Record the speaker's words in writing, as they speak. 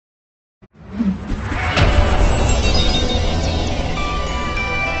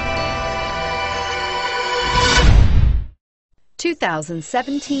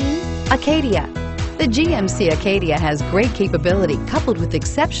2017 Acadia. The GMC Acadia has great capability coupled with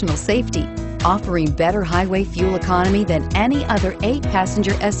exceptional safety, offering better highway fuel economy than any other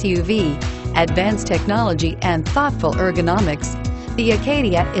 8-passenger SUV, advanced technology, and thoughtful ergonomics. The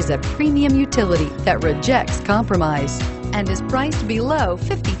Acadia is a premium utility that rejects compromise and is priced below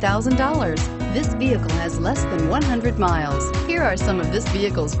 $50,000. This vehicle has less than 100 miles. Here are some of this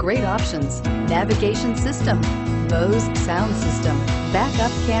vehicle's great options: navigation system, Bose sound system,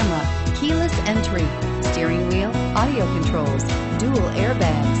 backup camera, keyless entry, steering wheel audio controls, dual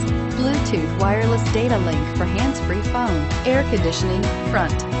airbags, Bluetooth wireless data link for hands-free phone, air conditioning,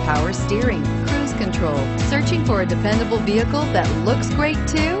 front, power steering, cruise control. Searching for a dependable vehicle that looks great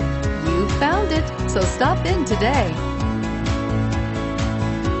too? You found it, so stop in today.